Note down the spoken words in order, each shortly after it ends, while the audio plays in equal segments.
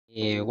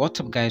Hey, what's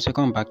up guys,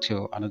 welcome back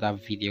to another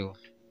video.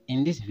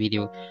 In this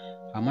video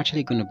I'm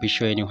actually going to be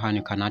showing you how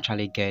you can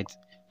actually get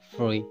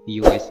free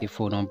USA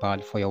phone number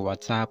for your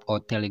WhatsApp or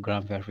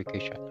Telegram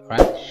verification.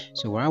 Right,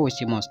 so without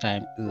wasting much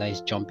time, let's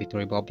jump into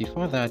it. But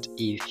before that,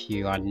 if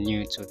you are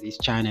new to this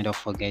channel, don't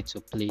forget to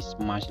please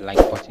smash the like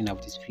button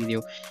of this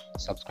video,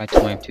 subscribe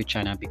to my YouTube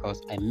channel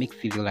because I make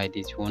video like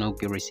this. You will not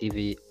be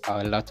receiving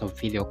a lot of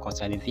video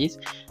concerning this.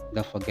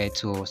 Don't forget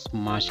to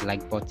smash the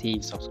like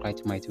button, subscribe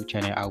to my YouTube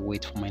channel. I'll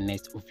wait for my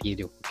next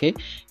video. Okay,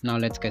 now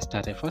let's get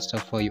started. First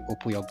of all, you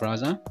open your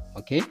browser.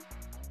 Okay,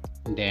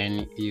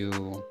 then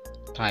you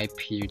type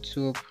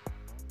youtube.com.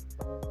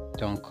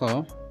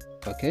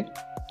 okay,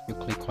 you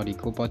click on the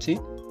go button.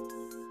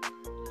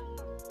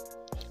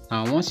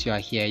 Now once you are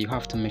here, you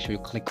have to make sure you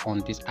click on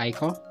this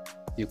icon.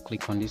 You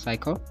click on this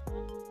icon.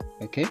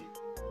 Okay,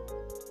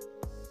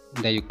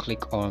 then you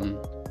click on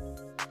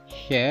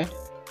here,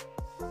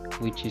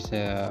 which is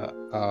a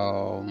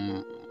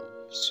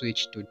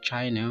switch to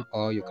China,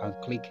 or you can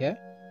click here.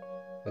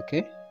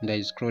 Okay, then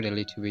you scroll a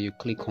little bit, you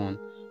click on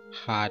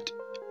add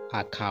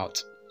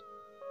account.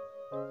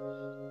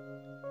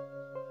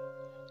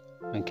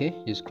 Okay,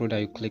 you scroll down,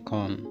 you click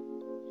on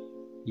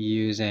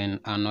using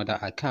another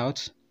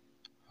account.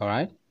 All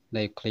right,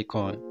 then you click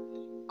on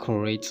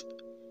create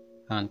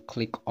and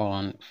click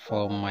on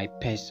for my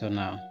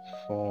personal.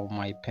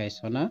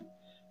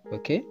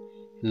 Okay,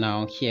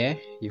 now here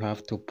you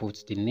have to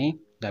put the name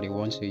that you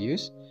want to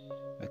use.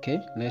 Okay,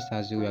 let's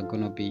assume we are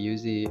going to be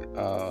using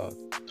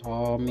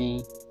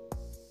Tommy.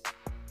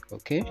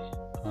 Okay,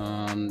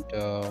 and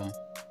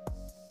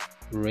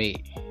Ray.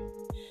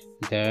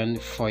 Then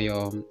for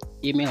your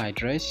email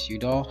address, you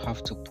don't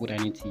have to put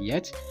anything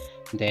yet.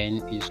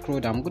 Then you scroll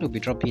down. I'm going to be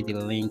dropping the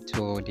link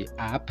to the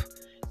app,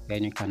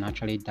 then you can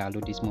actually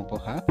download this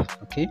mobile app.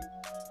 Okay,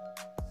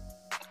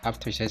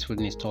 after you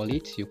successfully install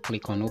it, you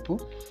click on open.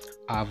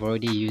 I've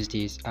already used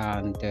this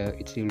and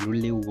it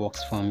really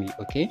works for me.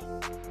 Okay,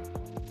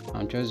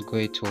 I'm just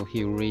going to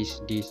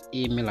erase this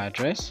email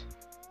address.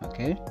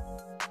 Okay,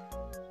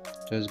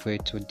 just going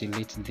to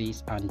delete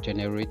this and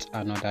generate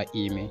another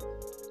email.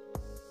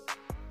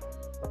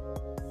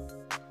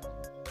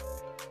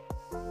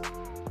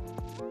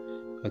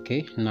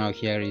 Okay, now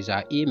here is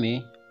our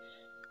email.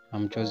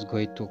 I'm just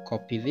going to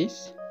copy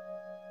this.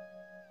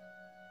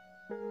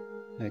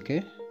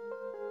 Okay,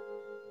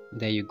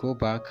 then you go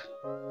back,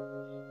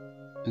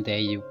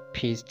 then you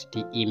paste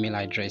the email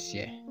address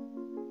here.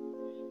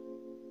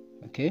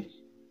 Okay,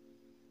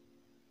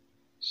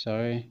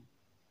 sorry.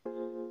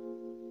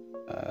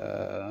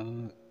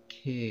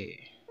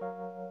 Okay,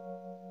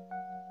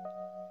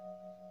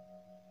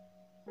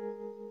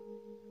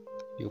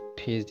 you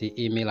paste the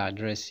email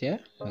address here.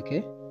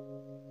 Okay,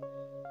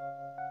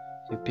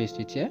 you paste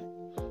it here.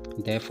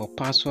 Then for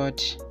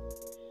password,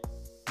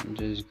 I'm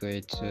just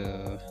going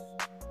to,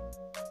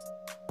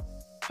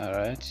 all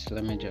right,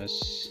 let me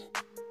just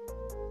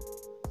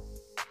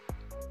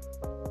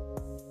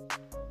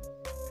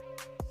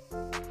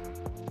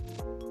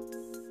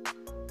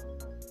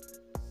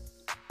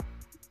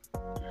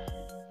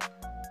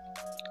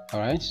all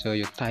right, so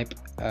you type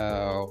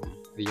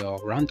your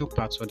random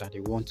password that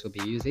you want to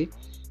be using,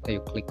 then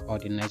you click on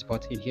the next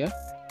button here.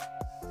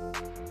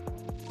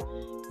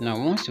 Now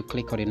once you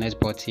click on the next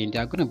button, they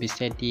are going to be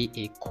sending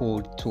a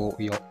code to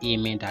your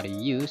email that you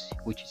use,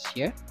 which is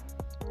here.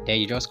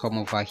 Then you just come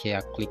over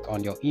here, click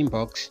on your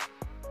inbox.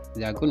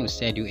 They are going to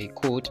send you a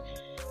code.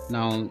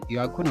 Now you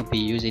are going to be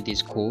using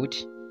this code.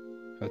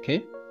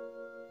 Okay,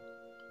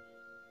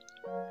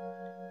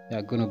 they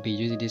are going to be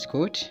using this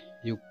code.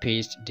 You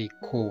paste the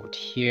code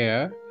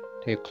here,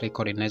 then you click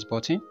on the next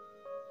button.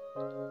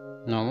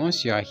 Now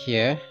once you are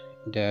here,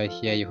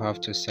 here you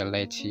have to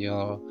select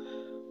your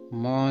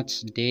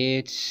month,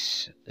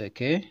 dates.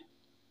 Okay,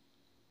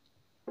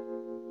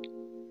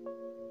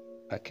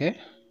 okay,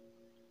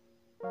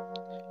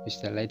 you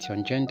select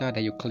your gender,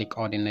 then you click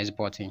on the next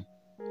button.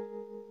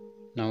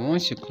 Now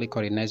once you click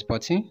on the next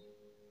button,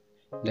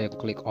 then you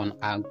click on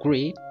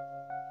agree.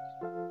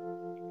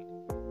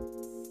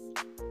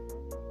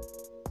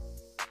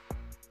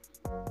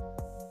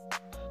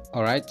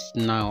 All right,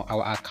 now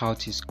our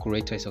account is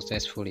created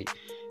successfully.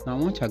 Now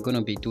what you're going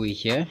to be doing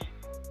here,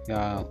 you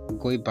are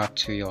going back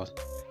to your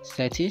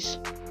settings.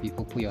 You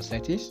open your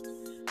settings.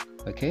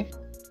 Okay,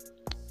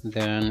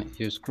 then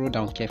you scroll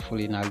down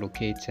carefully and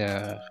locate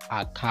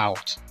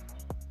account.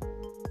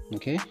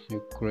 Okay,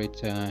 you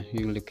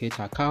locate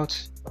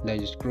account,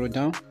 then you scroll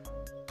down,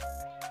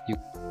 you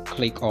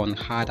click on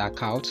add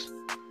account,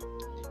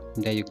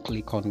 then you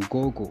click on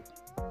Google.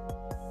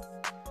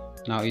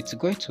 Now it's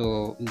going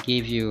to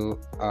give you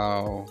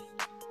where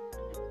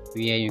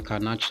you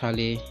can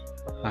actually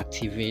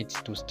activate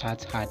to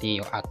start adding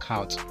your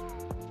account.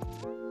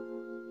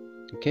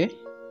 Okay,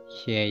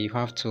 here you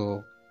have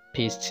to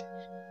paste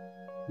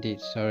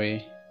this,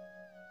 sorry,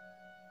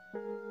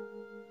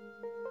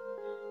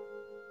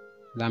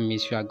 that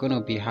means you are going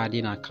to be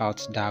adding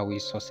accounts that we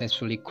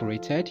successfully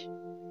created.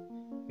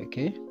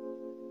 Okay,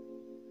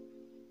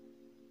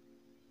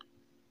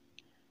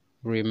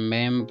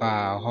 remember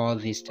all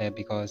these steps,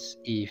 because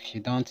if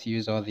you don't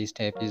use all these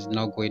steps, it's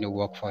not going to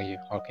work for you.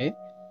 Okay,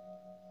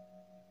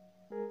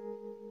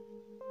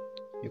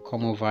 you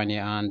come over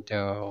here and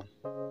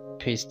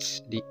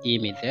paste the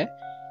email there,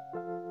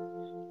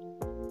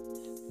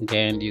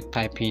 then you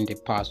type in the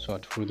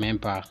password.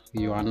 Remember,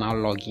 you are now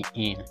logging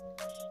in.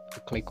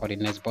 You click on the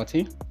next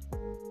button.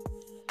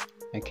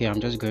 Okay, I'm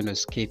just going to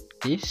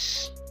skip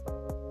this,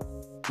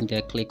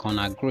 then click on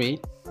agree.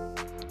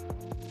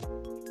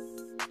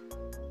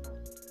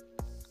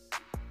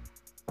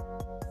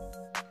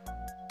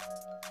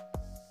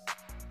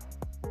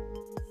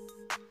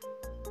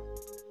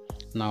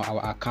 Now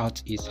our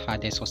account is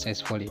added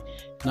successfully.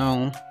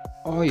 Now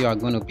all you are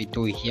going to be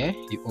doing here,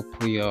 you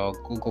open your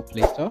Google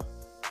Play Store.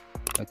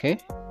 Okay,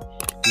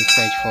 you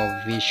search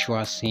for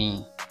visual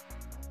scene,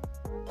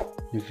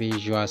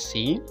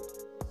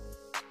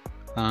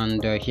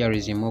 and here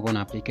is a mobile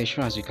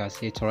application. As you can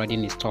see, it's already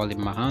installed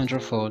in my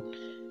Android phone.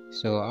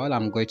 So all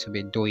I'm going to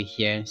be doing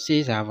here,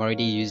 since I've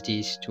already used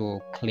this to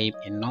claim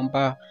a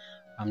number,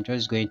 I'm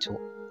just going to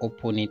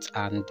open it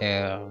and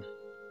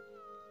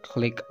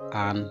click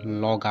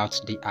and log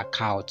out the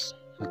account.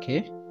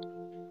 Okay,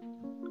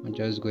 I'm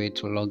just going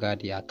to log out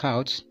the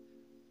account.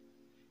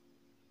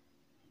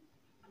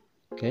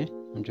 Okay,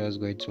 I'm just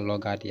going to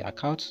log out the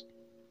account.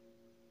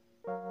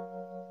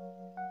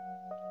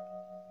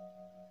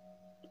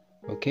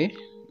 Okay,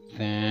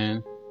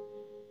 then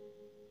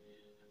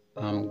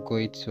I'm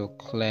going to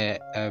clear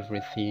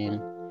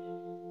everything.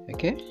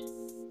 Okay,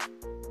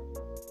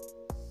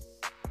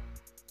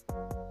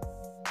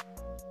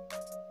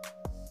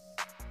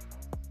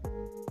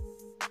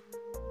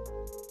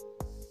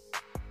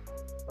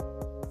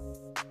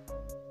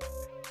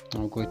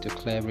 I'm going to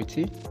clear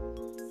everything.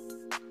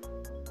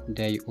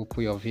 There you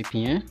open your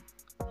VPN.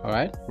 All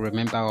right,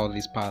 remember all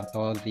these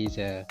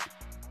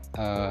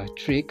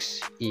tricks.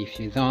 If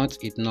you don't,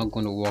 it's not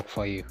going to work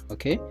for you.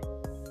 Okay,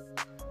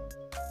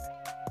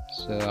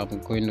 so I'm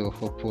going to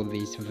open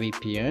this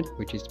VPN,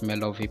 which is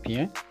Melon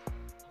VPN.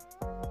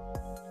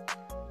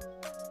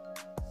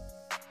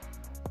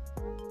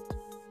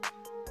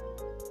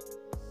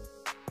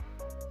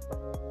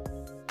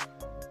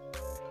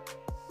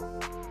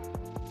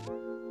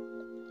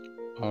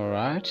 All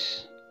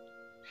right,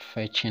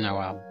 fetching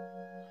our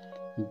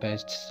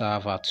best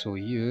server to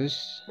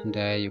use.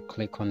 There you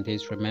click on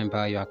this.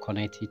 Remember, you are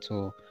connected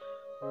to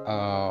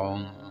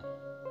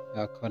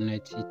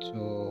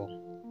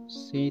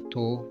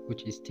C2,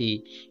 which is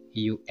the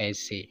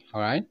USA.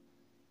 All right,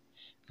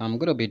 I'm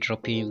going to be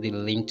dropping the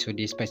link to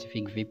this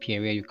specific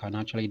VPN where you can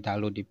actually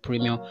download the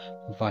premium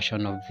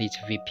version of this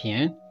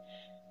VPN.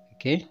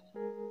 Okay,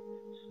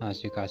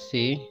 as you can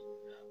see,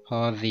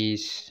 all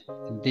this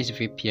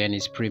VPN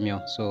is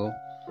premium, so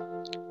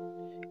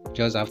you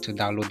just have to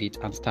download it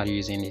and start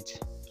using it.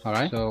 All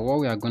right, so what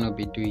we are going to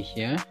be doing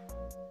here,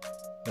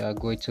 we are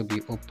going to be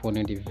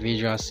opening the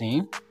visual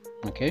scene.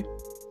 Okay,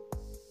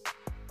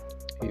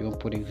 you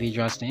open the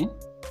visual scene,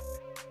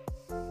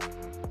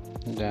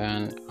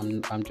 then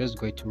I'm just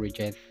going to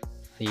reject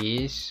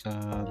this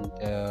and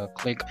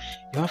click.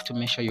 You have to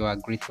make sure you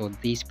agree to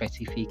this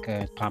specific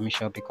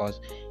permission, because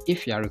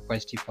if you are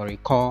requesting for a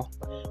call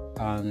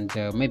and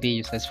maybe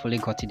you successfully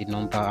got the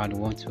number and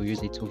want to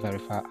use it to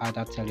verify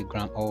either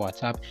Telegram or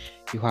WhatsApp,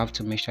 you have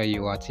to make sure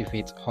you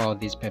activate all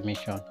these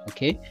permission.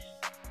 Okay,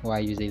 while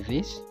using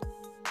this,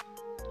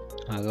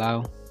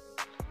 allow.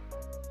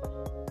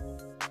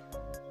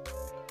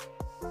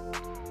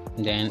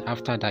 Then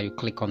after that, you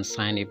click on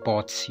sign a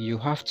bot. You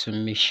have to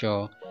make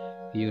sure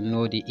you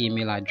know the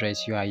email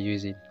address you are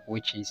using,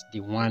 which is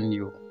the one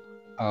you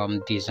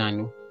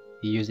design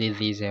using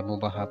this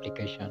mobile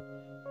application.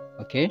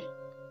 Okay,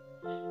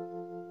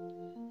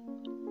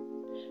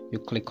 you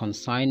click on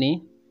sign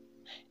in.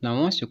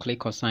 Now once you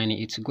click on sign in,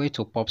 it's going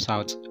to pop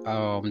out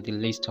the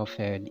list of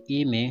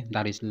email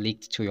that is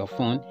linked to your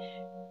phone.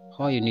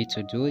 All you need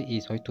to do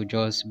is to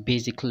just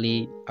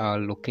basically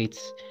locate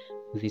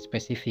the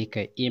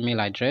specific email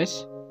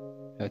address.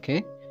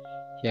 Okay,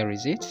 here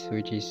is it,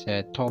 which is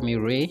Tommy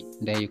Ray.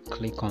 Then you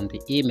click on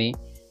the email.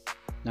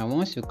 Now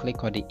once you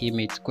click on the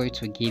email, it's going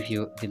to give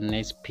you the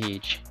next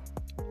page.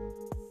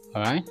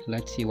 All right,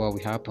 let's see what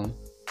will happen.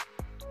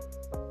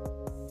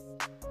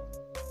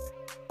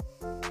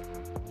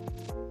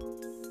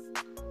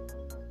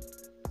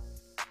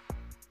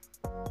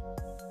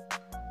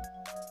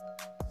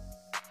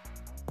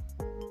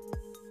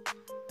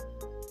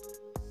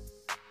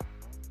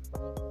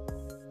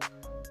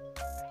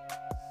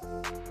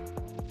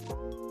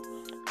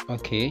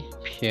 Okay,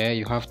 here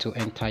you have to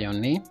enter your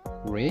name,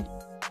 Ray,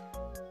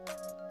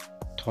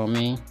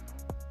 Tommy.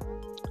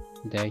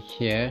 Then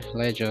here,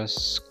 let's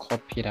just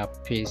copy and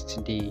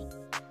paste the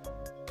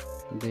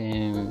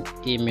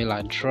email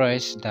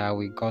address that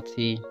we got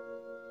in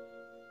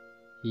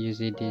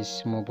using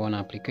this mobile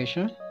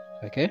application.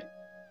 Okay,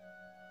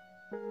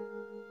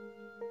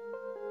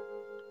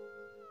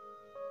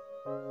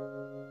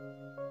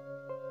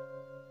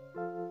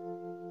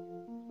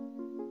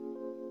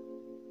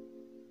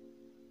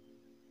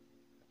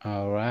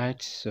 all right,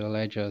 right, so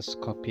let's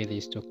just copy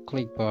this to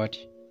clipboard.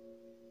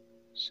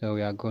 So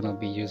we are going to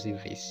be using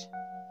this.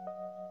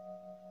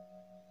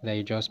 Then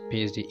you just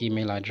paste the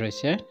email address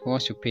here.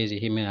 Once you paste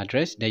the email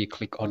address, then you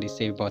click on the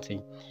save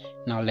button.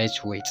 Now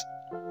let's wait.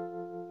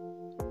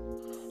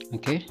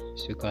 Okay,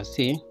 so you can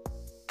see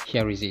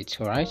here is it.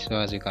 All right, so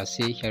as you can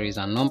see, here is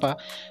a number,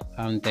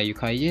 and you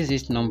can use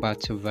this number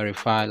to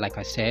verify, like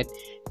I said,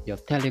 your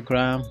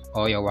Telegram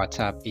or your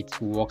WhatsApp. It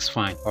works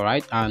fine. All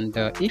right, and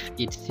if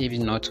it seems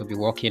not to be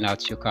working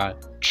out, you can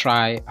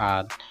try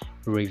and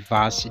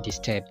reverse the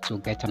step to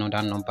get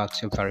another number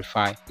to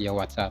verify your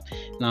WhatsApp.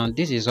 Now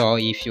this is all.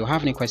 If you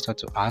have any question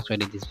to ask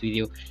regarding this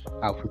video,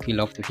 I would quickly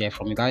love to hear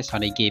from you guys.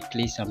 And again,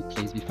 please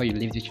before you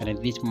leave the channel,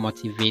 please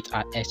motivate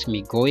and help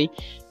me going.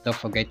 Don't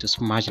forget to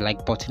smash the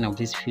like button of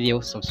this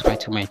video, subscribe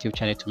to my YouTube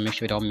channel to make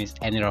sure you don't miss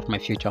any of my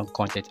future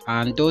content.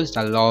 And those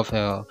that love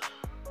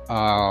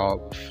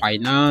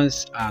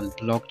finance and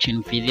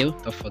blockchain video,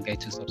 don't forget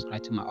to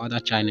subscribe to my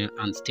other channel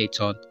and stay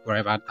tuned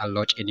wherever I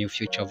launch a new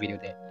future video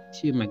there.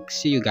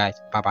 See you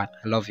guys. Bye bye.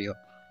 I love you.